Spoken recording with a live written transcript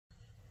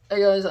Hey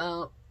guys,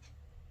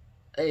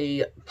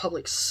 a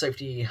public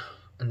safety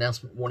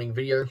announcement warning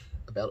video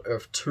about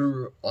Earth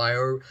 2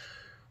 IO.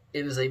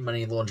 It is a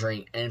money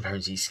laundering and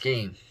Ponzi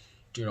scheme.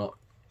 Do not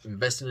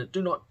invest in it.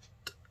 Do not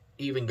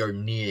even go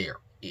near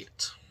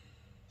it.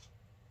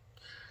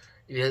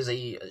 It has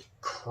a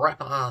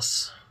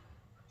crap-ass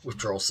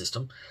withdrawal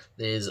system.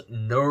 There's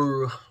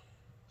no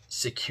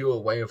secure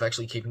way of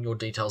actually keeping your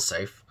details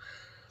safe.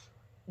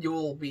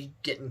 You'll be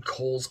getting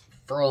calls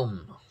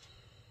from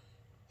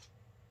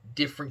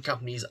different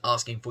companies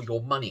asking for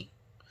your money.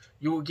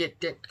 You will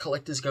get debt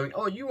collectors going,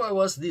 oh, you owe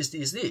us this,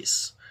 this,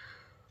 this.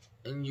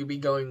 And you'll be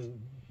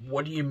going,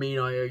 what do you mean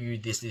I owe you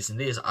this, this, and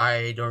this?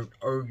 I don't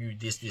owe you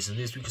this, this, and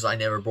this because I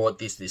never bought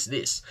this, this,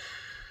 this.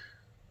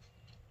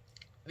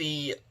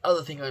 The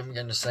other thing I'm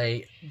going to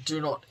say,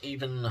 do not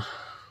even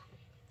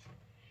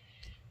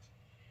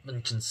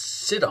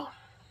consider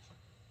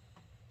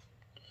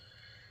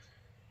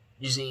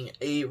using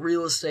a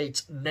real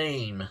estate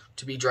name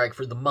to be dragged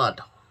through the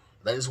mud.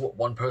 That is what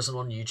one person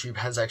on YouTube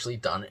has actually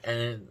done,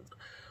 and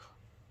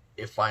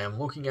if I am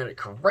looking at it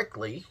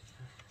correctly,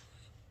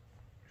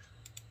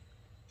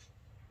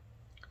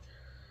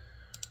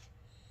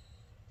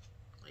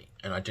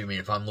 and I do mean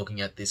if I'm looking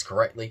at this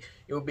correctly,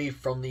 it will be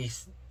from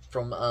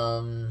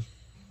well,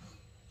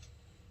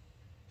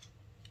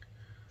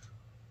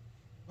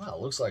 it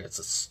looks like it's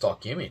a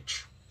stock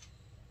image.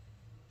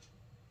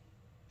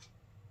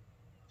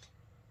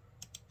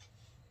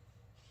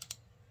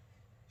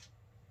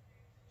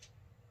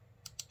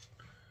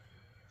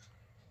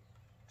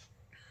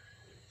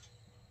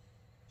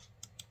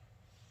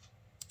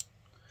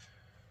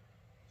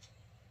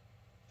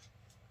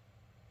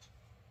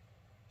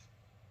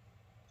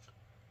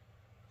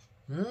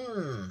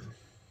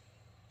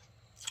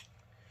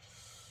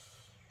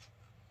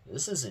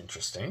 This is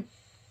interesting.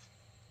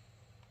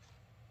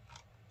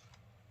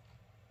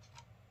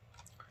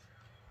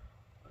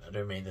 I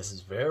do mean this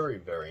is very,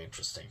 very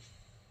interesting.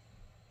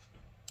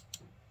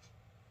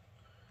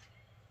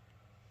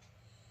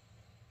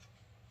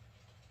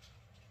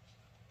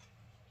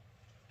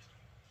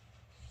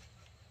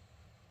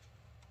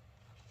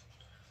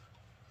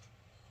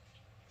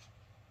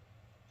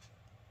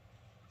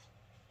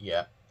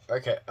 Yeah.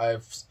 Okay,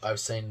 I've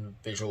seen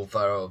visual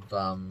photo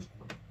of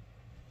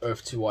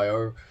Earth 2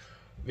 IO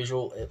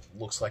visual. It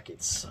looks like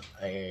it's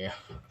a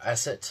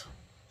asset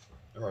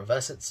or of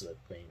assets that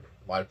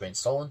might have been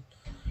stolen.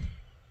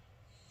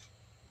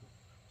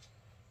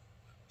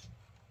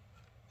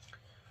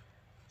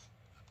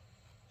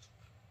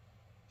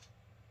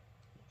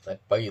 That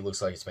buggy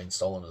looks like it's been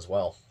stolen as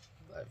well.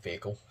 That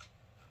vehicle.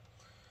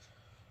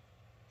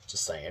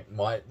 Just saying, it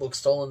might look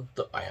stolen.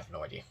 I have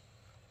no idea.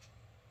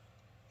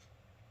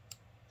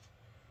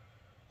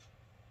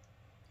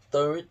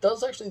 Though it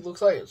does actually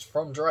look like it's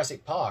from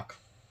Jurassic Park.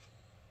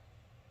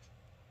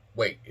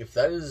 Wait, if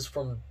that is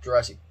from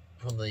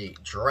the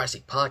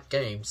Jurassic Park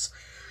games,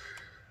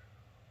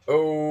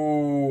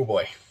 oh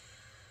boy.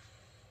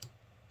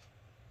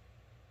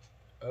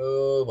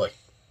 Oh boy.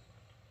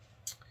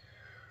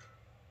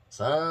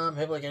 Some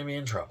people are going to be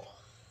in trouble.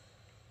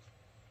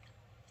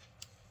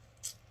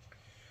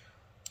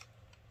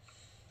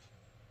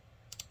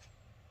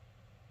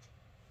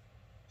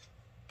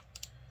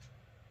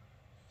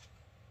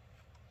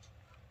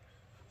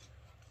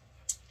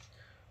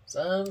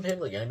 Some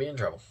people are going to be in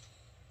trouble.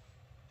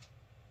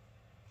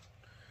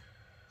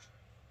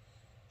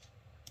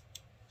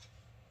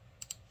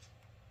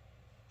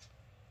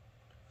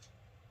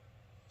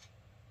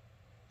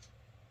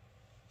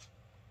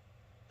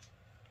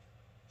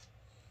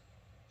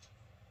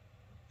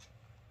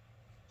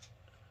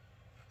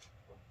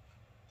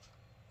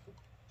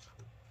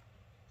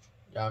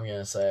 I'm going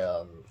to say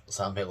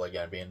some people are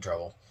going to be in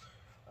trouble.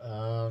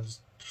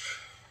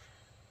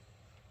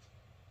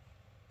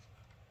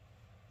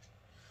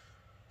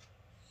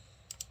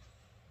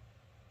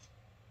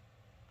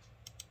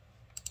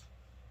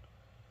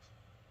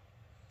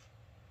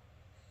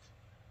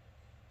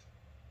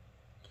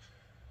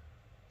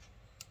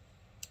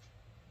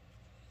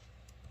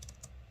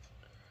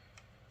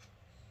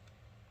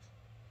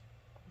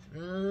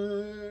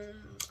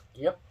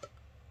 Yep.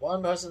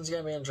 One person's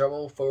going to be in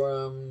trouble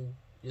for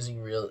using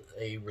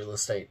a real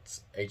estate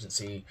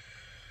agency's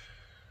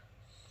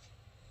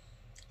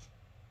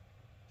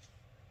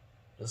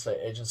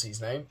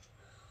name.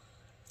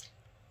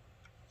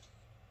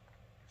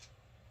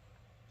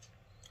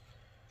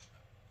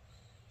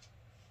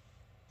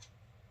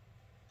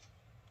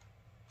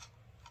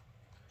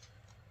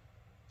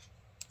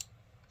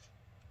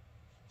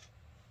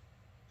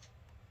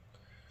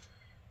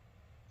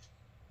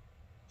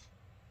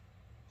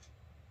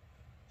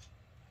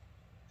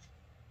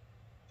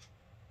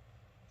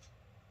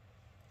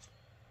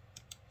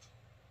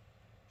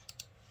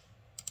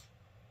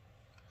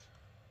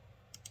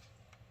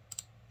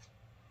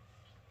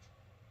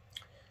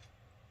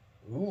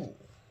 Ooh,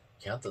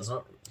 account does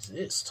not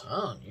exist.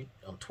 Huh? You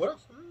on Twitter?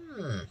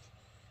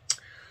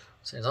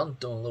 Seems I'm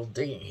doing a little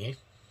digging here.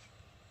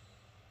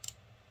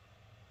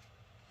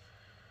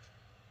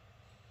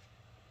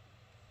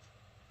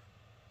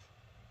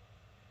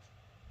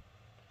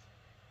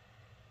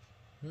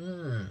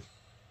 Hmm.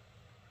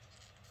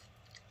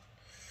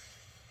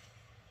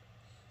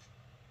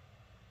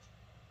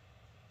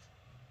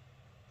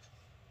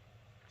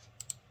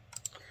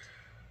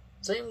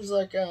 Seems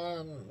like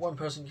one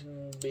person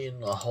can be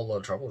in a whole lot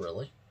of trouble,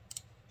 really.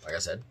 Like I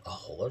said, a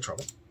whole lot of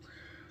trouble.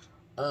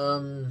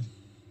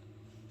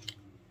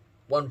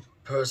 One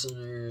person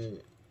who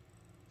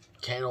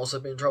can also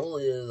be in trouble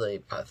is a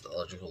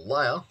pathological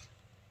liar.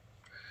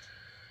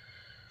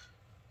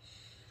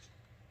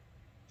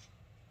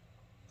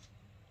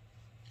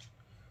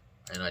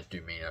 And I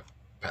do mean a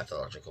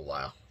pathological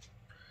liar.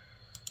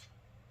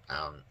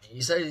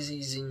 He says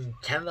he's in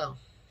Canada.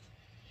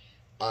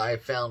 I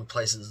found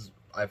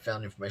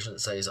information that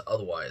says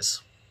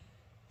otherwise.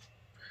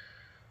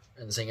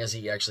 And seeing as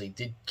he actually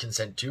did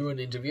consent to an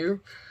interview,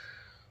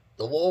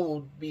 the law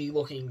would be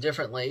looking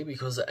differently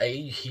because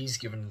A, he's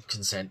given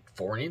consent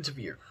for an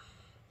interview.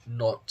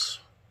 Not,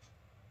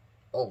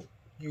 oh,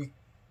 you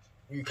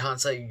can't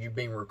say you're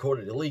being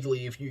recorded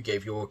illegally if you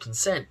gave your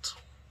consent.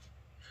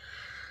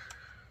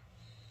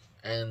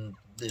 And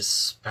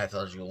this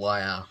pathological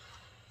liar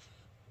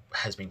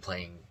has been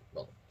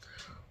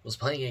was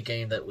playing a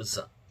game that was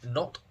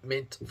not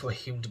meant for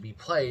him to be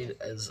played,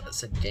 as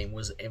said game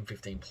was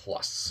M15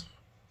 Plus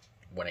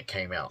when it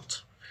came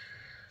out,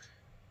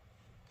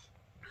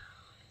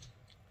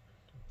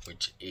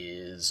 which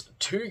is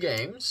 2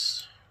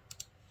 games.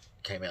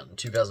 Came out in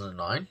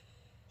 2009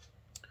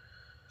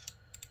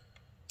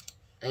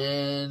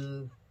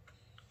 and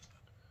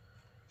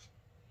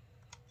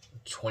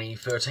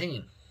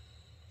 2013,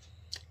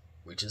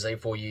 which is a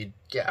 4-year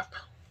gap.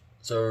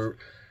 So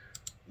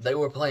they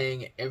were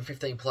playing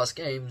M15 Plus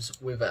games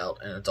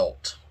without an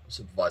adult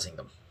supervising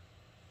them.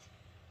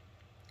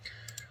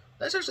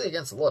 That's actually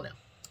against the law now.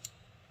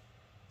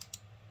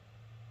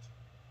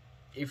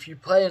 If you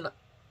play an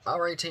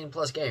R18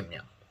 Plus game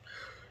now,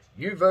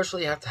 you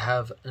virtually have to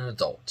have an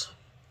adult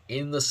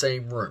in the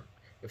same room.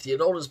 If the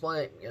adult is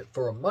playing it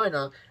for a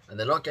minor and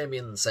they're not going to be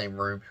in the same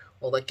room,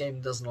 well, that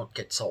game does not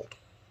get sold.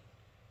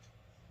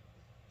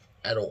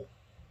 At all.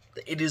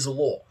 It is a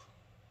law.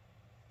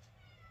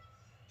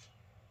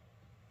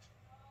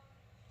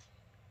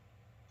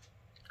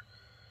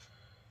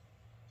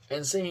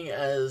 And seeing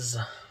as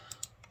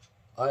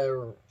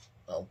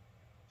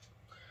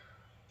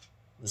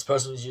this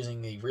person who's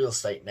using the real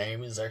estate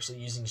name is actually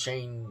using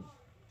Shane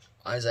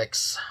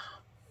Isaac's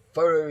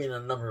photo in a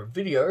number of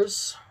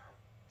videos,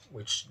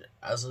 which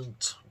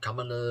hasn't come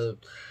into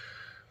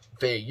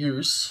fair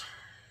use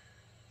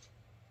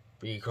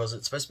because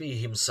it's supposed to be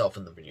himself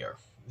in the video,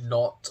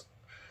 not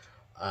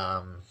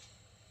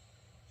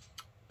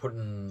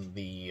putting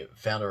the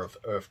founder of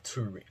Earth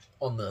 2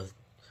 on the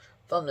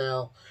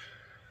thumbnail,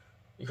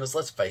 because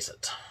let's face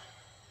it,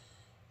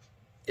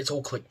 it's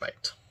all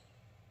clickbait.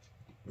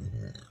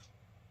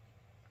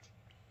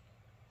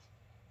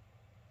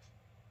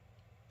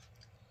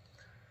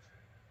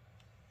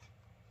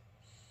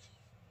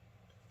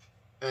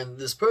 And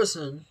this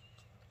person,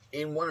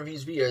 in one of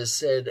his videos,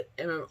 said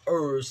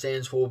MMO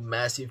stands for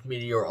Massive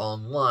Media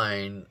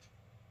Online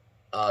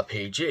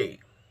RPG.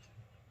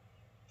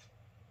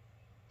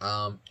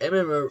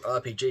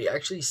 MMORPG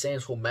actually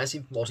stands for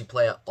Massive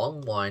Multiplayer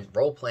Online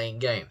Role-Playing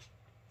Game.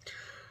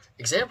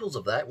 Examples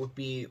of that would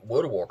be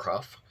World of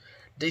Warcraft,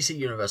 DC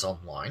Universe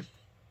Online,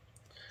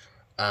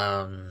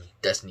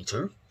 Destiny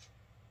 2,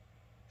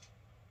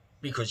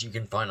 because you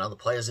can find other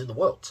players in the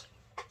world,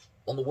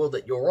 on the world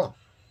that you're on.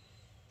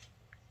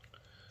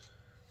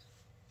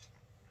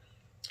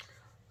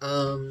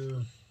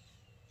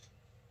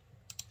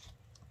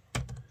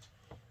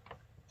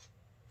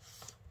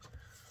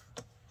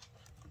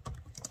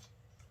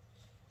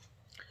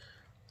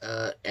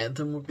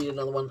 Anthem would be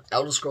another one.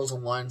 Elder Scrolls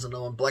Online is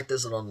another one. Black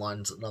Desert Online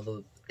is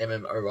another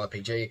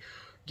MMORPG.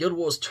 Guild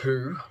Wars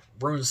 2,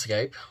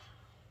 RuneScape,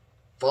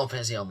 Final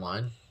Fantasy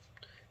Online,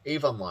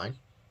 EVE Online,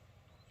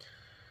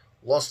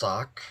 Lost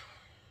Ark,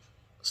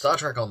 Star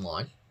Trek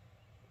Online,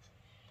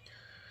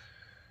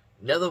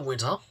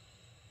 Neverwinter,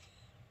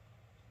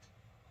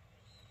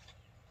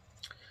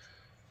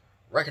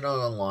 Reckoning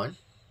Online,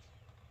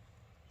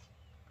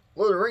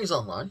 Lord of the Rings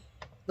Online,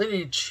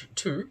 Lineage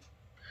 2,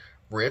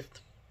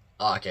 Rift,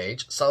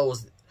 Arcade, Star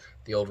Wars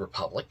The Old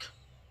Republic,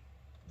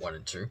 1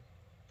 and 2,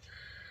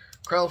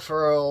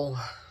 Crowdfurl,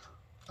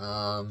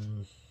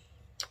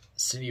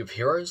 City of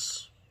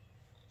Heroes,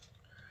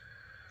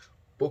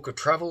 Book of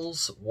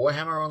Travels,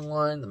 Warhammer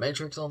Online, The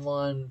Matrix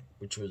Online,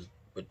 which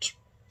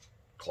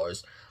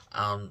closed,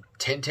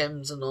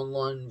 Temtem's an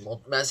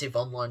massive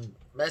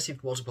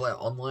multiplayer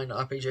online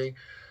RPG,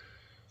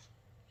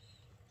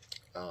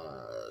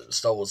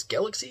 Star Wars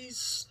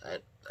Galaxies,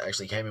 that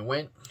actually came and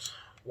went,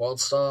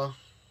 Wildstar,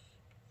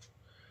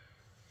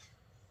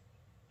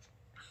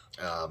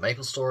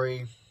 Maple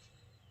Story,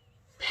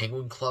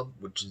 Penguin Club,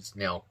 which is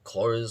now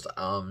closed,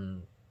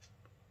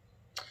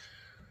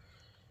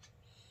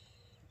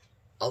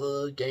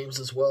 other games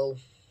as well.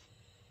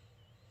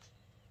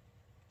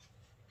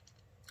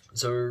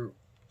 So,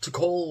 to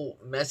call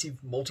massive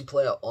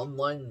multiplayer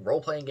online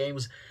role-playing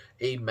games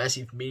a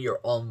massive media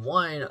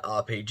online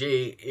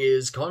RPG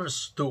is kind of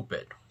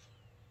stupid.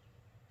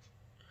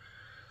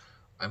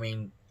 I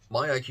mean,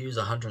 my IQ is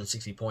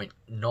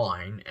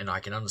 160.9, and I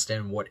can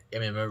understand what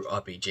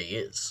MMORPG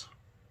is.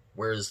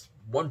 Whereas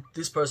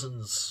this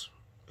person's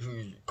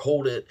who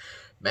called it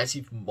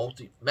massive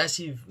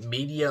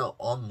media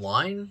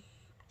online,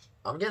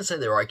 I'm gonna say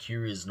their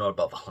IQ is not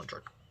above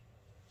 100.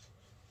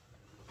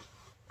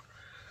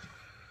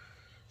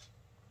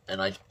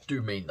 And I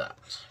do mean that.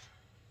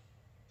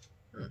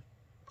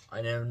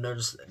 I never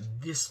noticed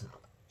this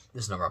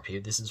number up here.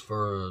 This is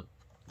for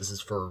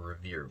a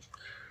review.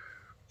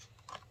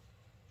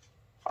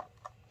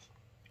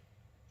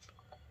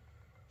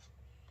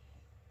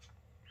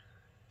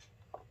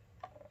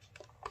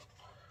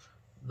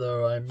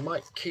 Though I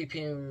might keep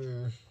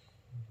him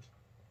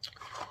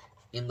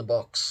in the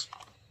box.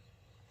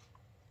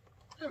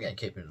 I'm going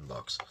to keep him in the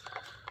box.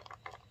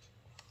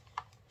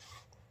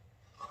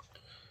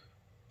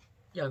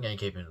 Yeah, I'm going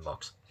to keep him in the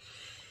box.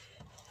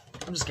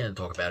 I'm just going to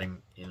talk about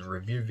him in a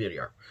review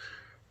video.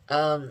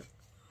 What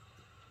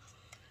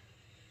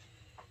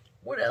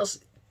else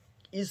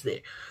is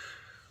there?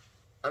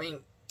 I mean,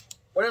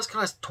 what else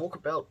can I talk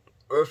about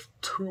Earth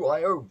 2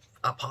 IO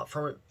apart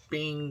from it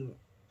being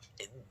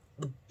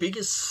the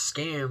biggest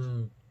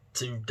scam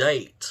to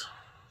date?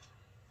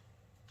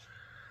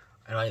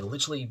 And I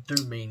literally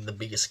do mean the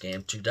biggest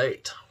scam to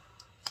date.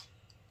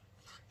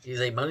 It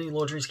is a money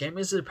laundering scam. It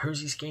is a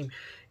Ponzi scheme.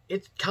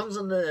 It comes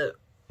under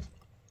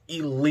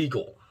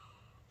illegal.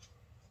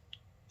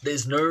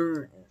 It's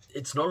not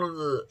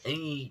on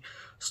any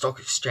stock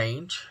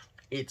exchange.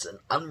 It's an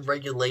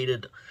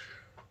unregulated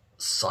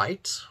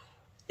site.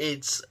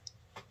 It's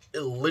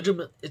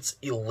illegitimate. It's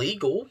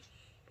illegal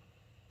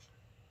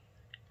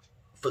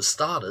for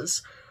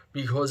starters,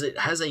 because it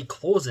has a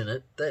clause in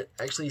it that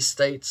actually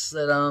states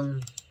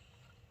that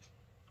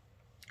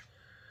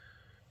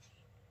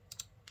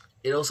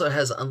it also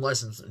has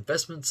unlicensed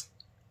investors,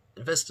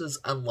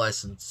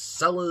 unlicensed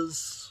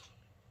sellers.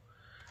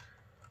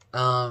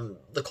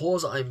 The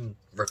clause I'm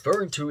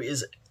referring to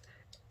is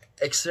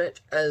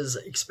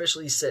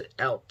especially set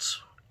out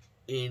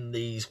in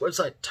these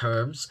website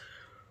terms.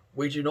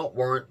 We do not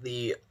warrant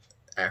the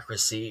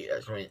accuracy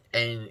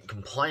and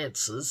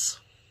completenesses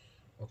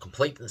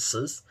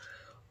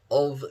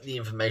of the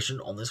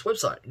information on this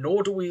website,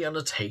 nor do we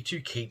undertake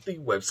to keep the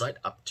website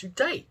up to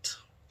date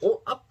or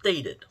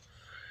updated.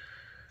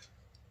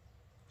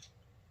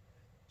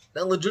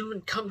 Now,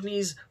 legitimate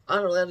companies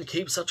aren't allowed to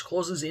keep such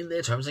clauses in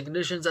their terms and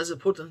conditions, as it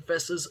puts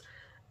investors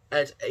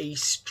at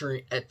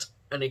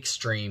an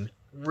extreme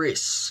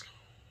risk.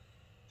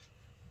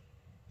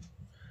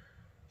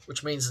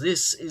 Which means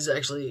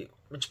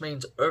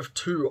Earth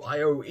 2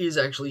 IO is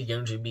actually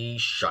going to be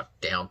shut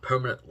down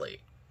permanently.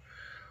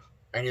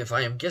 And if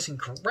I am guessing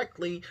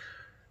correctly,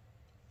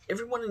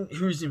 everyone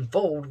who's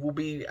involved will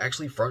be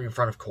actually thrown in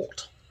front of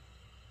court.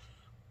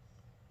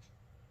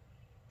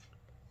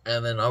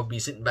 And then I'll be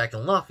sitting back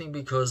and laughing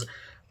because,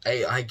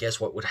 I guess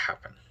what would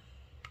happen.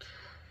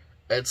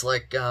 It's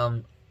like,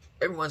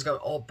 everyone's going,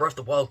 oh, Breath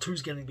of the Wild 2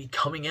 is going to be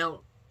coming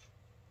out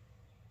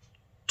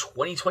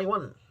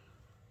 2021.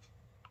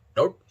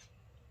 Nope.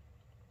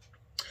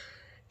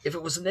 If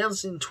it was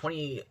announced in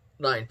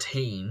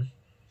 2019,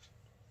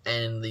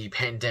 and the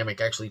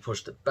pandemic actually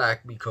pushed it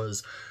back,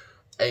 because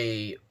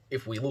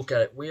if we look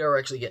at it, we are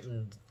actually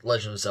getting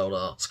Legend of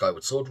Zelda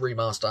Skyward Sword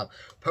Remaster,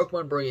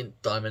 Pokemon Brilliant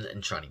Diamond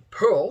and Shining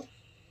Pearl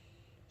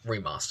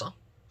Remaster,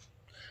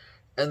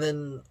 and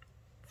then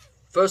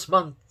first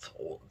month,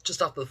 or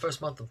just after the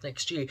first month of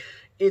next year,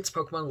 it's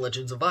Pokemon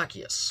Legends of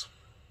Arceus.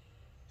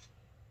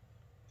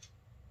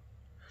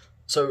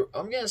 So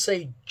I'm going to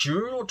say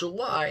June or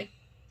July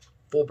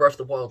for Breath of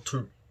the Wild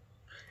 2.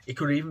 It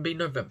could even be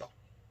November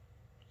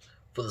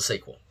for the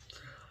sequel.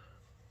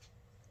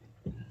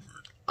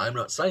 I'm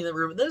not saying that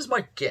rumor. That is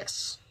my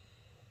guess.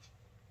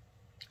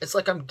 It's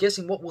like I'm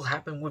guessing what will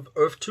happen with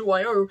Earth 2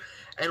 IO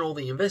and all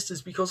the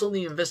investors, because all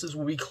the investors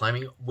will be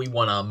claiming we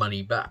want our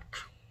money back.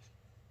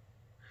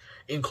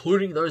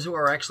 Including those who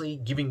are actually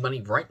giving money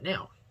right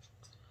now.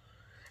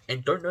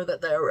 And don't know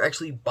that they are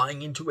actually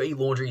buying into a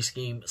laundry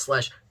scheme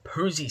 /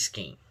 Ponzi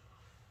scheme.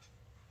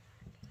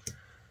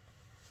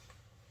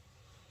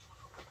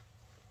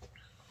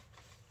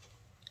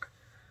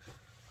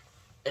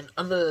 And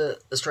under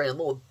Australian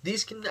law,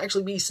 this can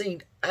actually be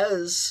seen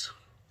as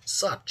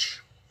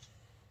such.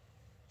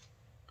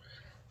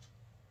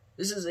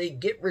 This is a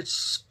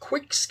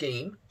get-rich-quick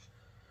scheme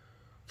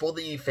for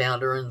the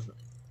founder and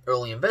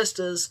early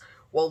investors,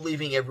 while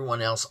leaving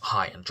everyone else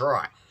high and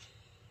dry,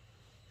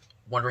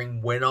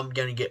 wondering when I'm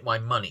going to get my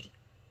money.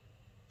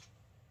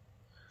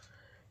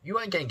 You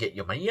ain't going to get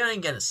your money. You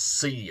ain't going to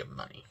see your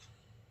money,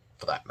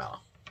 for that matter.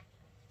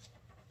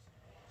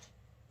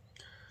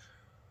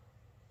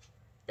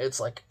 It's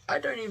like, I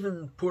don't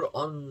even put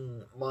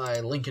on my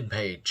Lincoln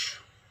page.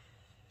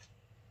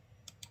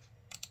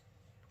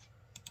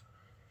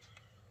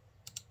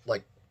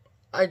 Like,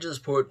 I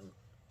just put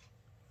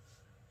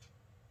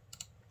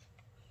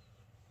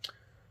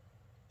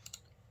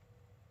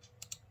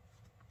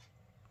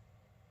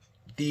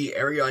the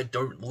area I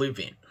don't live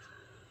in.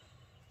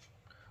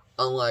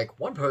 Unlike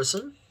one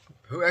person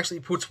who actually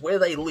puts where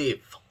they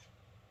live.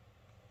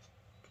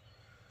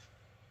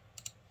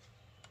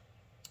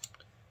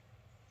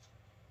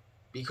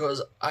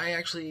 Because I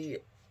actually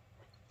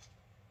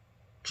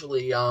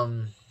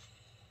am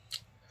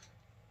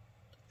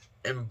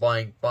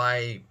abiding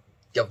by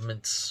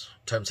government's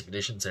terms and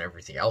conditions and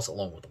everything else,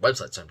 along with the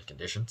website's terms and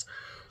conditions,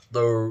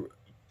 though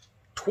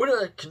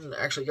Twitter can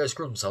actually go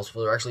screw themselves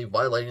for actually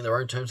violating their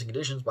own terms and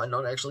conditions by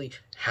not actually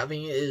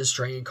having it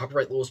restrain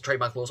copyright laws,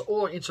 trademark laws,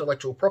 or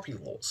intellectual property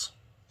laws.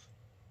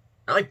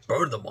 And I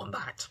burn them on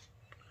that.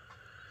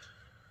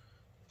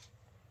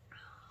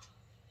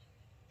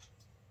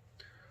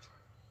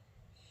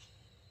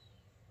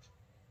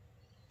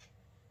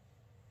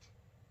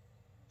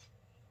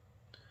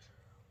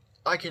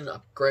 I can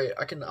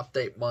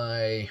update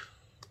my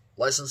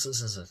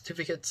licenses and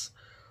certificates.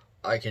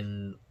 I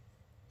can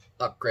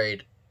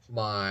upgrade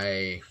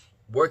my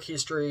work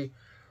history.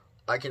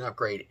 I can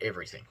upgrade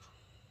everything.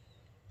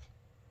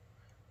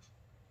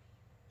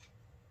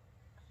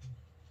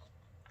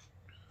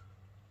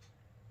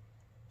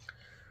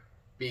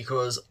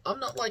 Because I'm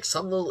not like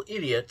some little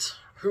idiot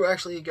who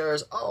actually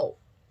goes, oh,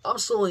 I'm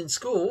still in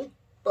school,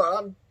 but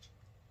I'm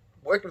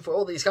working for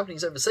all these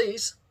companies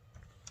overseas.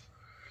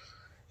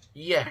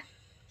 Yeah.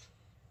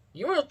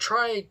 You want to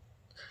try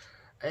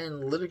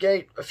and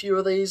litigate a few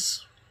of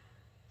these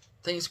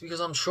things?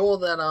 Because I'm sure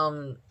that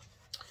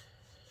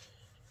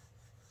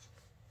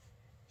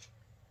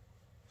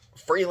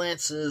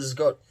freelancers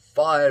got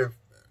fired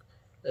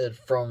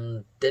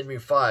from Deadman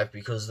 5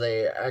 because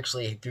they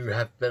actually do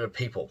have better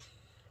people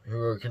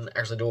who can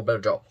actually do a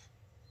better job.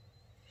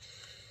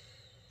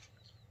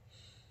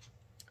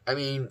 I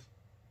mean,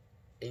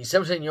 a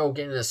 17-year-old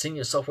getting a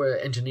senior software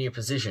engineer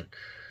position.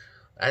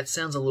 That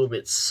sounds a little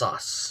bit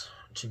sus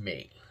to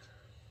me.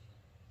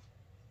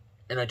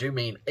 And I do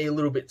mean a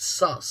little bit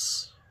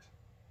sus.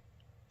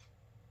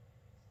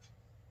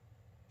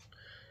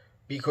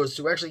 Because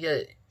to actually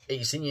get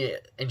a senior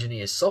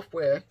engineer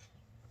software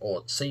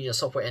or senior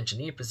software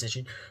engineer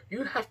position,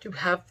 you have to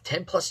have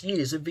 10 plus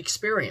years of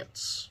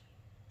experience.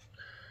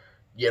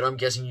 Yet I'm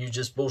guessing you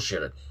just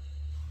bullshitted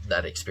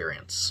that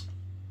experience.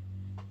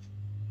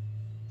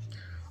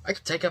 I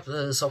could take up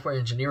a software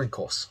engineering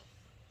course.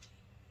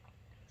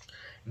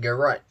 And go,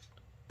 right.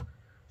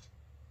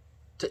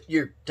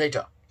 You,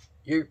 teacher.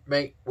 You,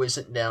 mate, we're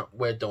sitting down.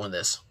 We're doing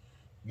this.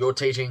 You're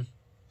teaching.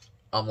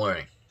 I'm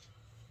learning.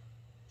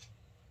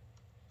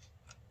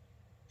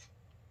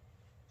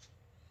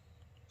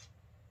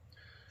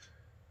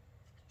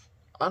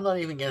 I'm not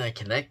even going to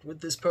connect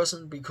with this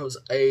person because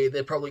A,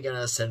 they're probably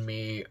going to send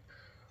me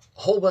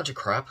a whole bunch of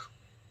crap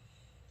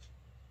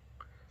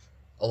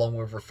along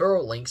with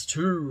referral links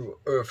to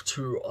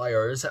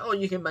Earth2.io and say, oh,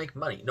 you can make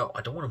money. No,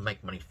 I don't want to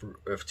make money through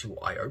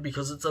Earth2.io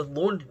because it's a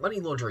money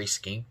laundering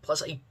scheme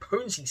plus a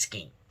Ponzi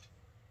scheme.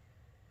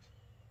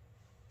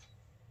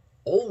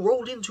 All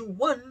rolled into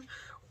one,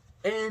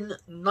 and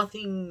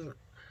nothing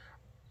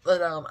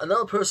that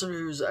another person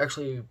who's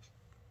actually,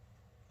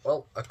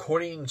 well,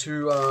 according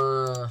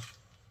to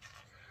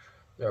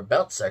their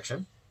about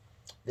section,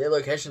 their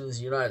location is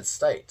the United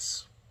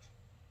States.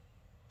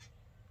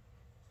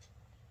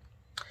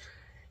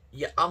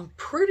 Yeah, I'm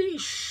pretty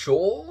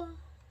sure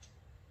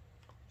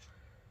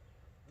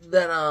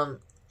that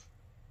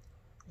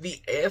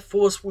the Air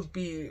Force would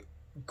be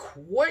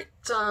quite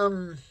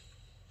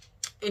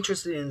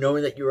interested in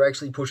knowing that you're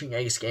actually pushing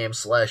a scam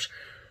slash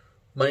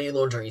money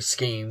laundering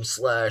scheme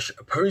slash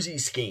Ponzi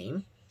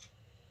scheme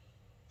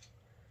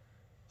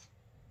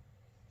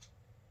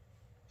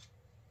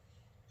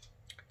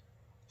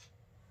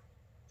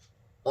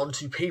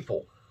onto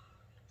people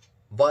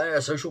via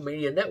a social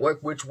media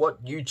network, which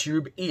what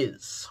YouTube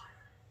is.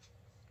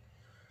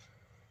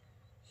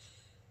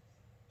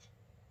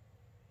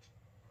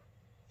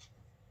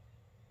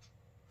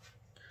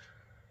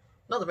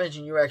 Not to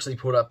mention you actually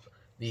put up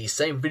the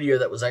same video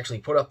that was actually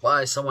put up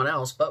by someone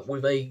else, but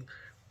with a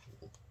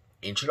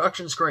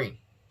introduction screen.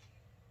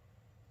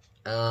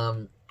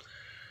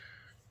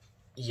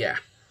 Yeah.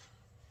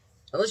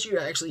 Unless you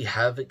actually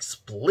have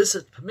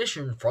explicit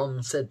permission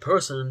from said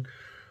person,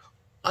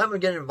 I'm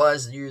going to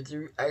advise you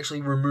to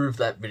actually remove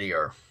that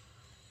video.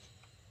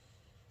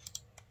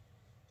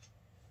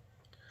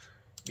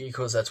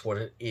 Because that's what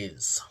it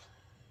is.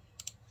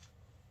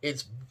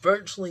 It's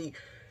virtually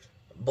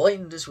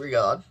blatant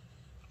disregard.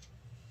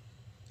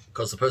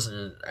 Because the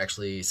person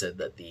actually said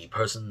that the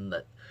person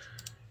that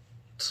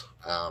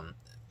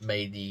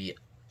made the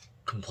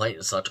complaint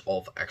and such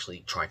of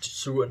actually trying to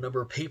sue a number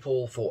of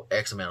people for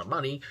X amount of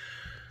money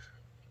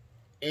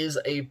is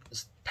a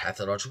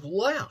pathological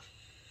liar.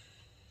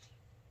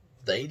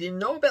 They didn't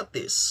know about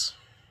this.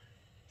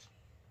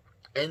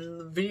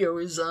 And the video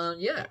is,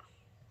 yeah.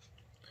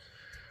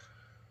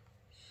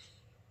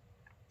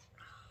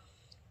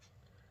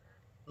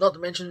 Not to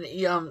mention,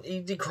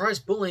 he decries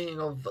bullying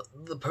of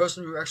the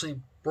person who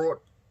actually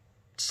brought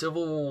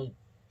civil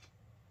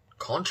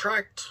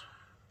contract,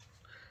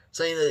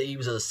 saying that he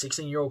was a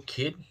 16-year-old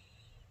kid.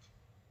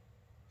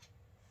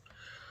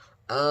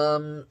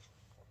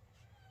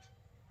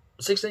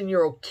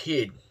 16-year-old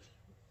kid.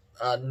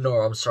 No,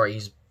 I'm sorry,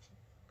 he's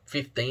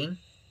 15.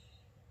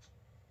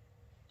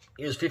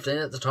 He was 15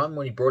 at the time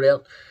when he brought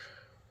out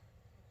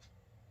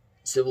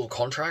Civil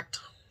Contract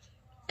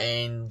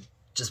and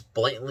just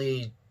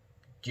blatantly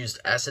used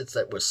assets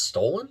that were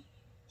stolen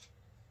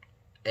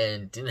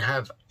and didn't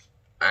have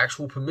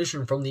actual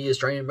permission from the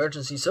Australian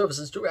Emergency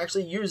Services to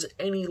actually use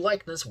any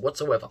likeness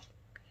whatsoever.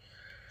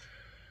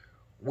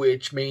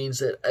 Which means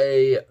that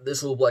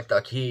this little black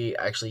duck here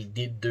actually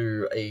did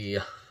do a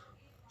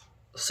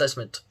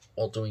assessment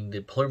while doing the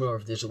Diploma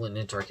of Digital and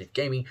Interactive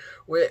Gaming,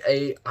 where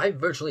I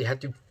virtually had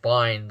to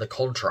find the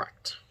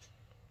contract.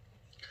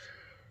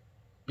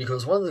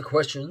 Because one of the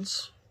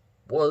questions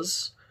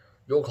was,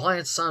 your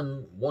client's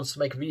son wants to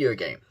make a video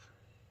game.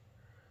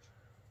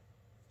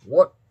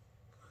 What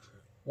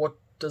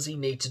does he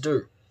need to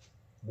do?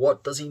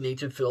 What does he need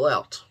to fill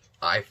out?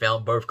 I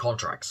found both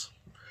contracts.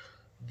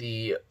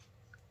 The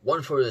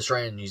one for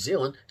Australia and New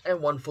Zealand,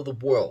 and one for the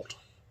world.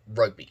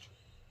 Rugby.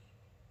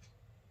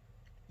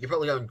 You're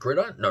probably going,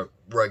 gridiron? No,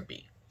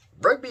 rugby.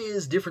 Rugby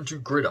is different to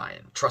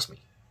gridiron, trust me.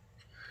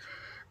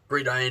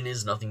 Gridiron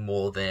is nothing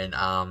more than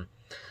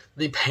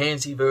the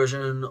pansy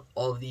version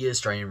of the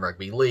Australian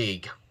Rugby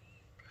League.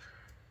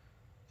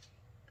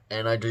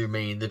 And I do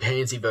mean the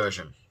pansy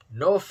version.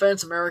 No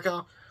offense,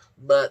 America,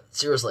 but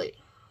seriously,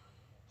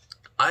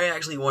 I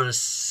actually want to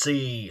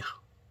see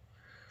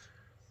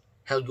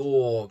how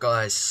your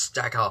guys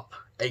stack up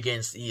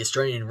against the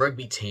Australian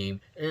rugby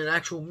team in an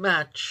actual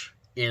match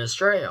in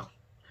Australia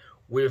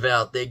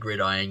without their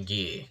gridiron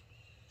gear.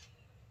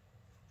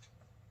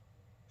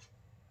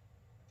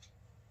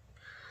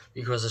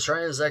 Because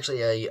Australia is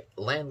actually a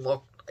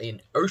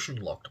an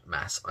ocean-locked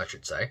mass, I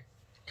should say,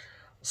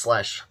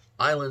 slash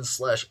island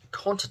slash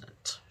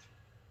continent.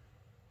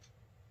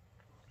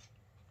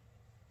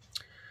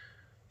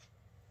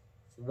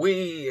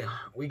 We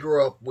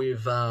grew up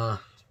with no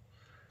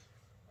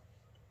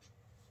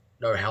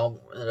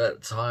helmet at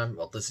the time.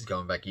 Well, this is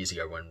going back years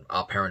ago when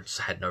our parents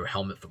had no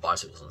helmet for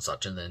bicycles and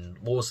such, and then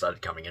laws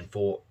started coming in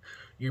for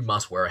you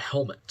must wear a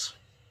helmet.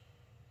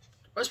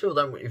 Most people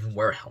don't even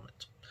wear a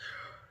helmet.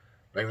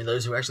 Maybe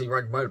those who actually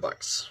ride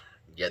motorbikes.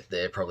 Yet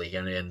they're probably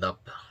going to end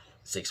up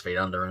 6 feet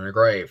under in a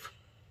grave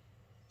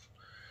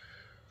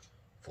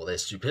for their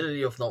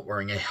stupidity of not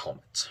wearing a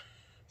helmet,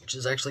 which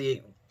is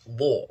actually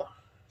law.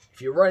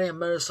 If you're riding a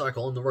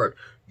motorcycle on the road,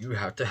 you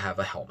have to have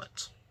a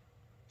helmet.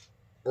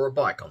 Or a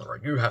bike on the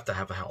road, you have to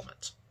have a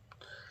helmet.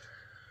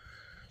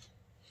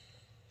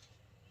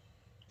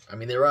 I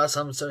mean, there are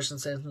some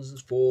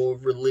circumstances for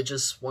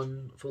religious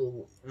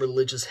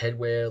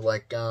headwear,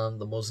 like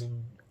the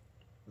Muslim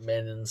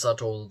men and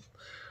such, or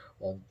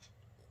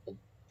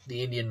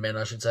the Indian men,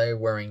 I should say,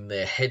 wearing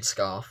their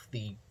headscarf,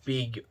 the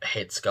big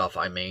headscarf,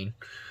 I mean.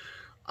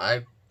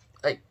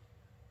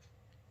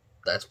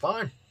 That's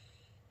fine.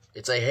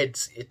 It's a head.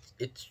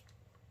 It's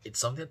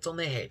something that's on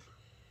their head.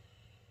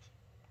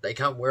 They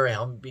can't wear a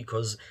helmet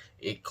because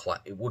it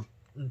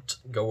wouldn't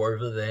go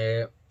over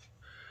their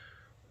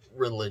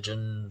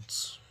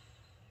religion's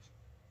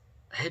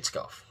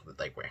headscarf that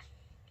they wear.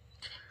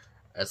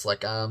 It's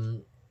like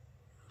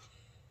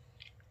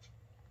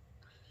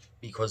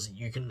because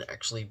you can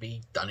actually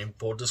be done in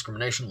for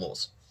discrimination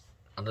laws.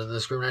 Under the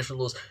discrimination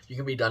laws, you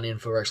can be done in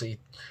for actually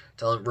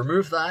telling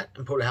remove that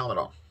and put a helmet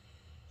on.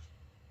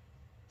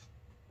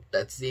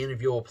 That's the end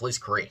of your police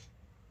career.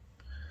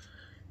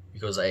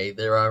 Because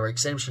there are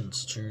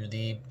exemptions to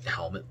the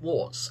helmet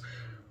laws.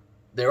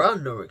 There are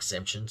no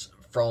exemptions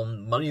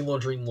from money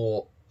laundering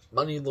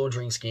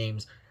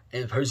schemes,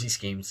 and Ponzi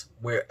schemes,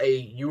 where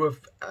you are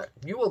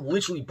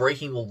literally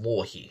breaking the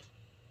law here.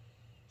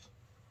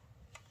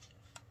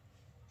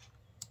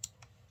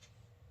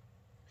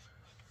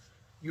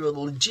 You are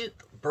legit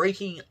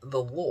breaking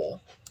the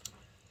law,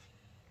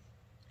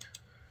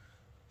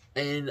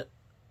 and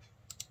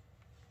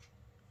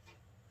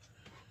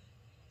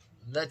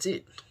that's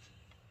it.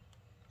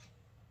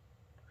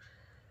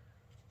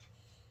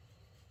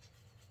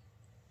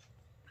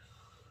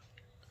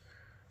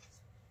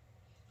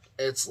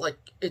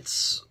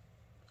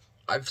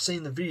 I've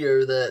seen the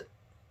video that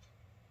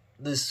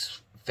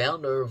this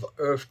founder of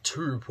Earth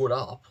 2 put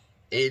up.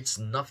 It's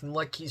nothing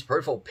like his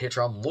profile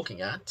picture I'm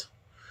looking at.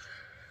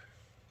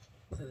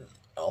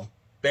 I'm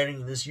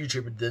betting this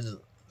YouTuber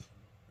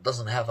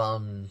doesn't have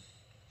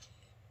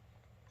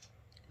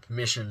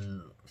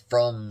permission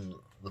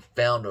from the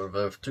founder of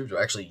Earth 2 to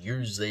actually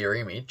use their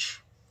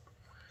image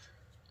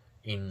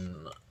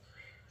in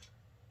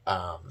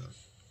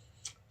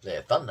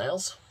their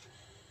thumbnails.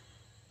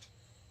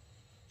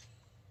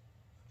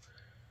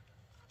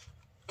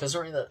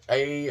 Considering that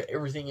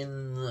everything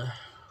in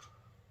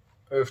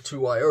Earth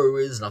 2.io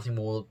is nothing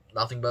but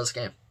a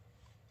scam.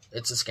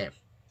 It's a scam.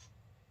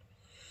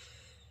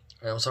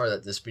 And I'm sorry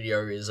that this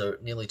video is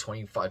nearly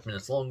 25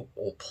 minutes long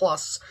or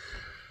plus,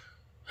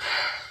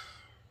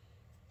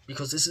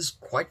 because this is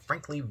quite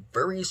frankly a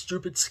very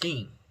stupid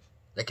scheme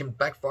that can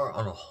backfire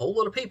on a whole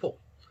lot of people.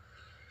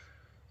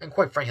 And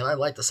quite frankly, I'd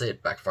like to see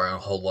it backfire on a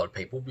whole lot of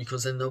people,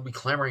 because then they'll be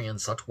clamoring and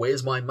such,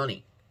 where's my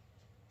money?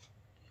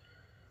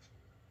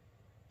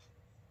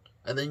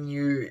 And then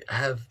you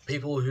have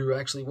people who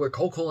actually were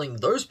cold calling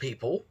those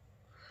people,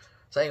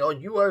 saying, oh,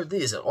 you owe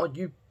this, oh,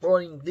 you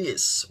brought in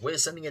this, we're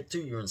sending it to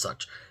you and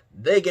such.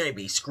 They're going to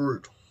be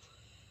screwed.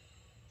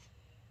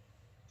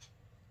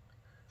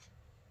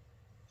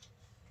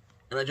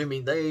 And I do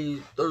mean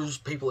those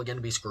people are going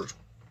to be screwed.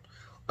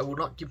 I will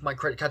not give my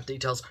credit card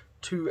details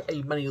to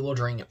a money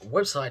laundering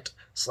website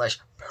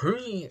 /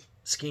 pony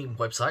scheme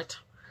website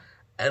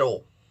at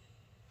all.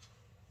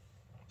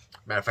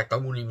 Matter of fact, I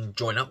wouldn't even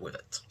join up with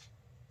it.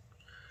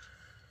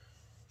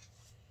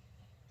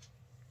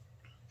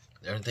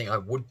 The only thing I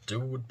would do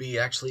would be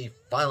actually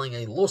filing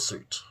a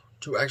lawsuit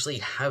to actually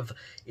have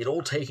it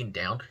all taken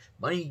down,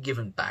 money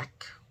given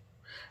back,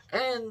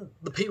 and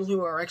the people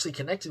who are actually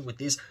connected with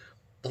this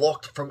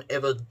blocked from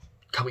ever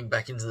coming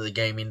back into the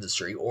game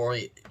industry or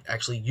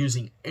actually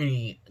using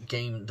any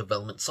game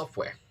development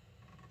software.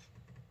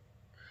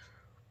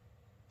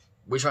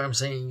 Which I'm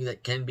saying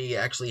that can be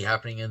actually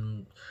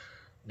happening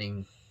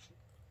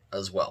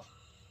as well.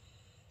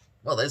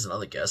 Well, there's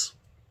another guess.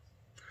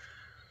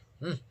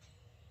 I'm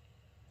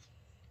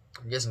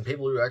guessing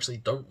people who actually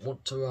don't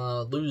want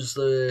to lose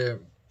their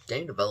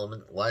game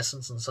development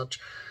license and such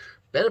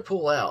better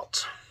pull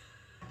out.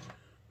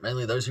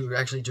 Mainly those who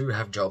actually do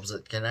have jobs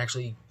that can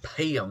actually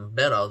pay them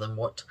better than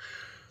what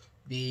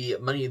the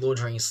money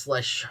laundering /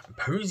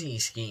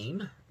 Ponzi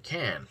scheme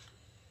can.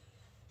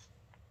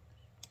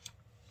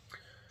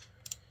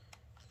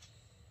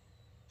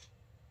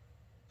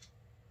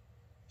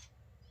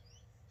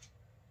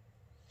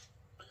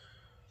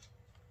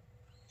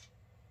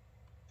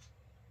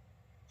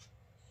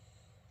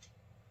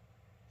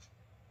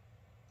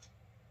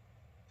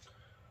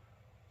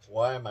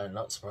 Why am I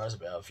not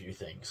surprised about a few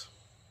things?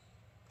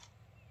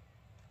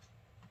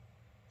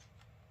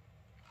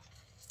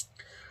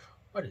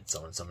 Why did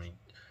someone summon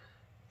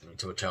me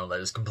to a channel that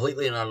is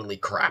completely and utterly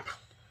crap?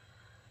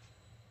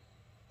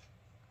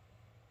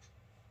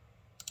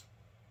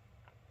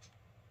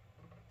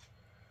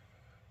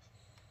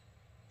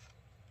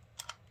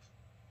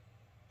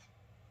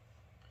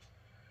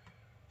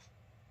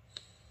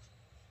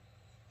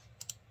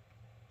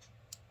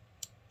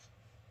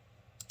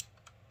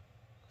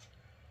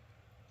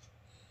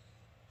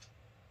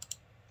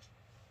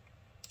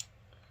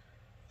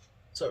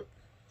 So,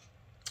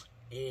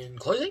 in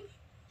closing,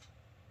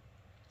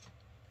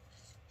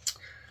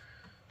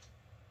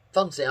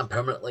 thumbs down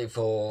permanently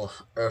for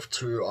Earth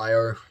 2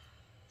 IO.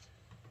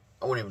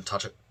 I won't even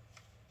touch it.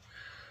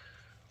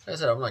 Like I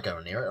said, I'm not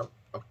going near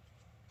it.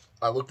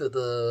 I looked at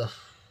the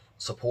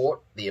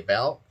support, the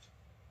about.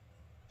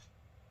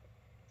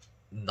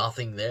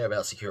 Nothing there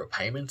about secure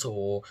payments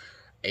or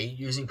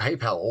using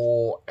PayPal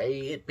or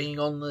it being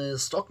on the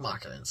stock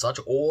market and such,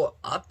 or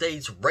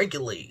updates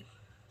regularly.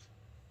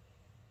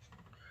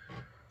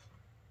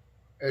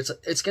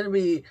 It's going to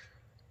be,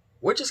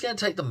 we're just going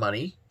to take the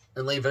money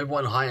and leave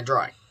everyone high and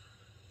dry.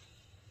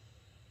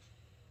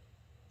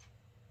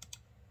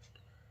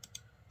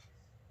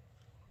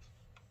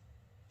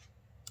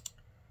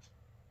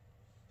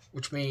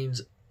 Which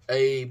means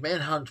a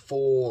manhunt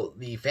for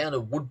the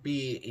founder would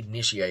be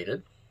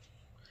initiated.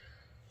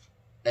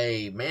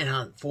 A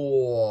manhunt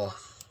for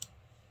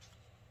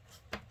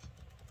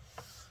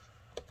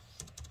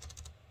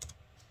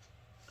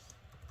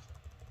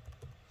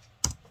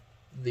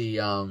the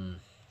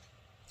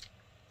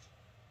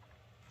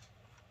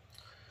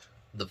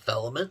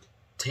development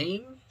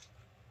team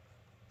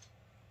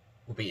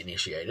will be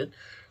initiated.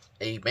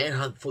 A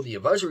manhunt for the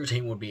advisory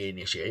team would be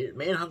initiated.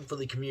 Manhunt for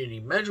the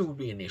community manager would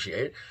be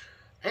initiated.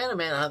 And a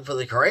manhunt for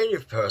the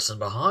creative person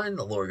behind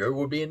the logo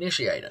would be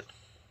initiated.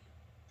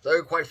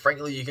 Though, quite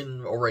frankly, you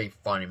can already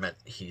find him at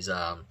his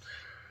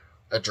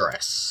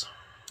address.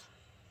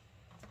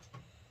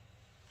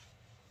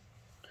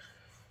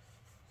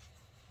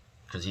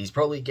 Because he's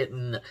probably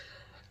getting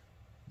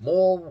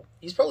more...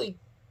 He's probably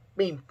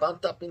being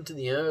bumped up into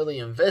the early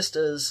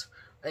investors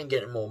and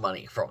getting more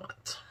money from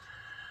it.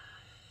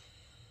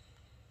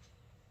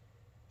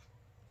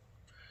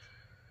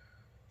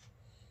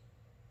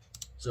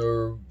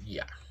 So,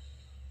 yeah.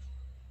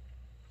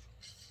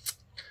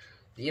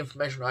 The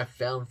information I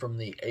found from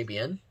the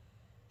ABN,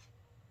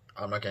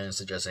 I'm not going to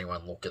suggest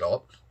anyone look it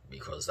up,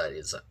 because that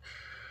is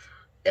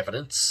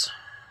evidence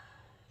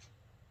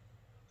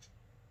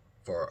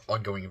for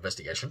ongoing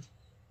investigation.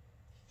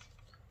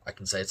 I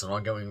can say it's an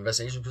ongoing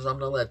investigation because I'm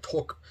not allowed to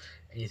talk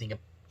anything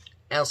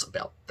else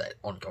about that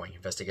ongoing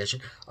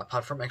investigation,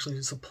 apart from actually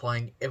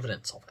supplying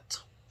evidence of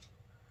it.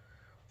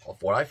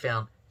 Of what I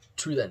found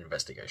to that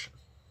investigation.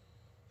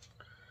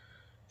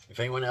 If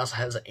anyone else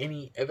has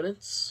any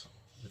evidence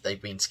that they've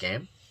been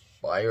scammed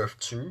by Earth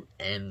 2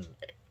 and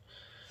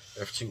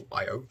Earth 2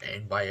 IO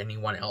and by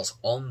anyone else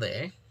on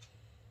there,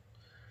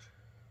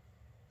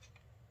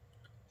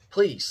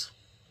 please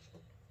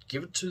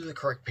give it to the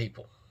correct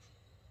people.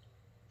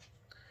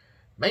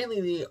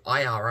 Mainly the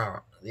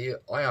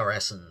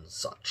IRS and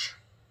such.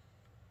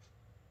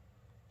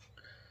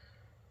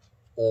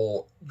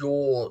 or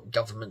your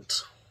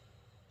government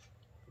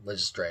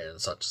legislator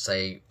and such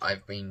say,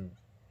 I've been,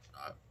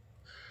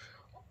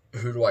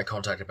 who do I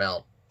contact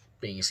about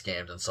being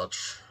scammed and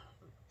such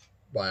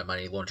by a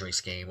money laundering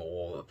scheme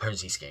or a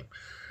Ponzi scheme?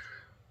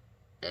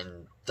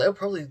 And they'll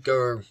probably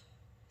go,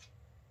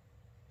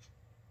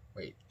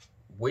 wait,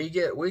 we're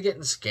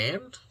getting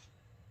scammed?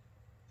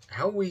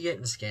 How are we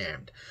getting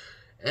scammed?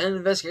 And an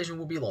investigation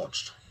will be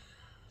launched.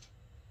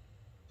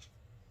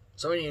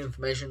 So any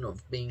information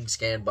of being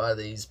scammed by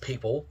these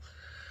people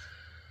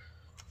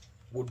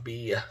would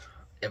be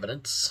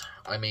evidence.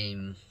 I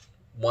mean,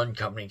 one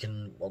company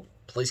can, well,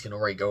 police can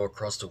already go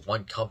across to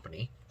one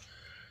company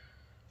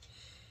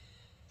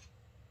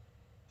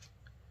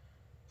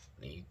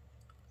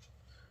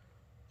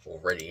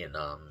already in,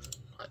 I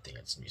think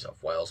it's New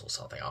South Wales or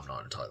something, I'm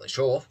not entirely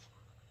sure,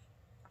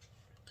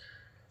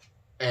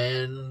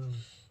 and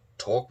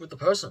talk with the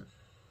person.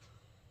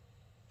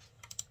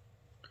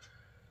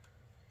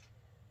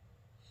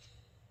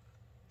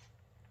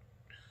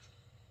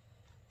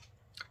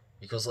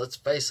 Because let's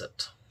face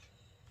it,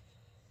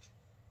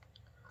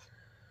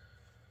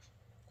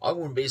 I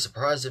wouldn't be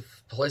surprised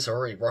if police are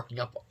already rocking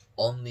up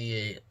on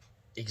the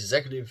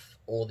executive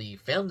or the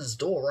founder's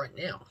door right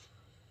now.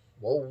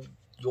 Well,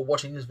 you're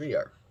watching this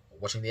video,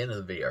 watching the end of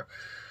the video,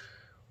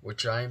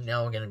 which I am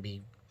now going to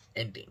be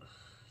ending.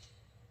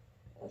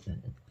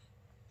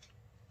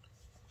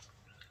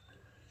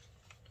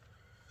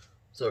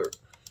 So,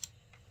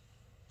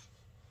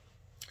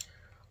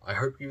 I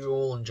hope you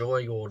all enjoy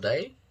your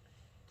day.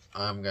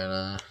 I'm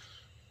gonna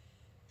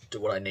do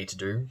what I need to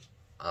do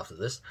after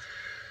this,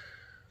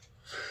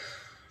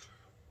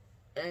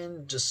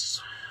 and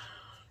just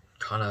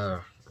kind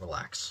of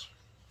relax.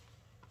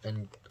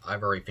 And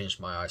I've already finished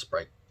my ice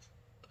break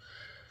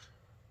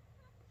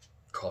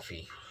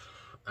coffee,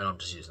 and I'm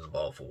just using the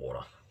bowl for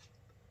water.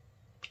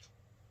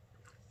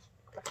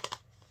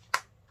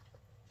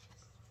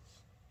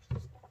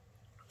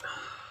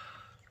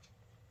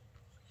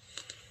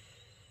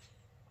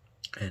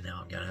 And now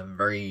I'm gonna have a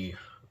very,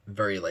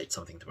 very late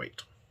something to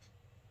eat.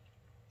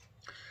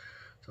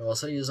 So I'll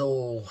see you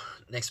all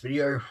next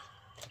video,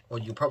 or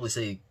you'll probably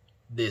see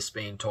this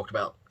being talked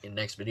about in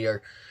next video,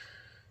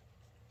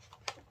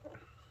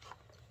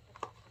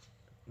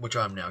 which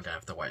I'm now gonna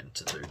have to wait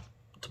to do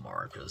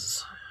tomorrow,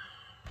 because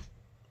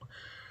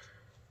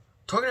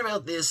talking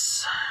about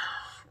this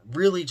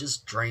really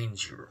just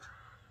drains you,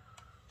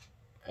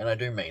 and I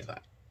do mean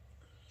that.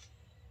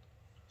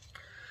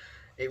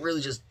 It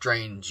really just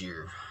drains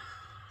you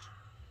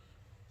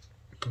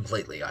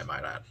completely, I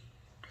might add.